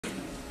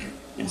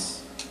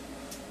Yes.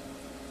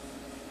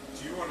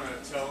 Do you want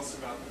to tell us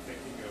about the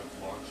thinking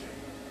of launching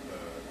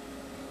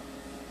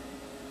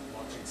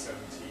 17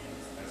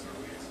 as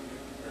early as you did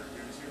compared to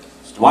previous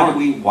years?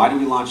 Why do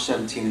we launch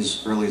 17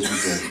 as early as we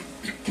did?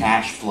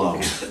 Cash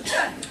flow.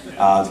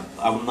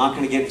 I'm not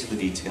going to get into the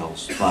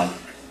details, but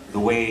the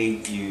way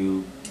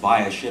you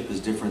buy a ship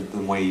is different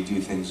than the way you do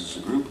things as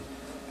a group,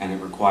 and it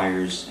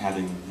requires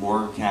having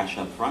more cash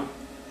up front.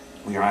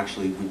 We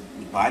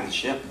buy the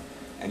ship,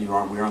 and we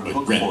are on the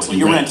hook for it.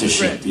 You rent a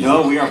ship.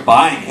 No, we are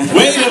buying it.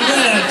 Wait a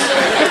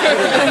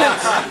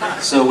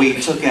minute! So we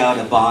took out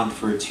a bond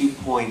for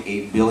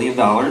 $2.8 billion,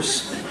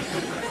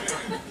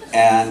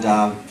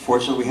 and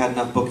fortunately we had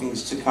enough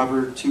bookings to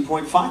cover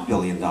 $2.5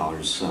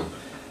 billion. So,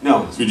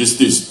 no. So we just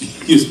used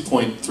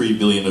 $0.3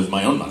 billion of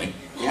my own money.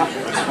 Yeah,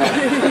 that's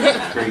right.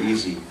 It's very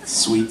easy.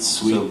 Sweet,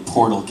 sweet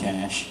portal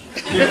cash.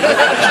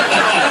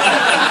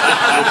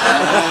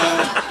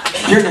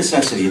 Pure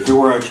necessity. If there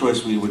were our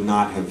choice, we would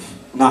not have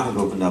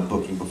opened up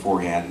booking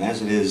beforehand. And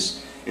as it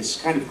is,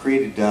 it's kind of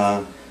created.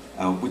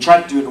 We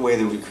try to do it in a way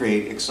that would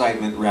create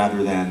excitement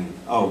rather than,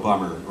 oh,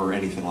 bummer, or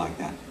anything like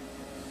that.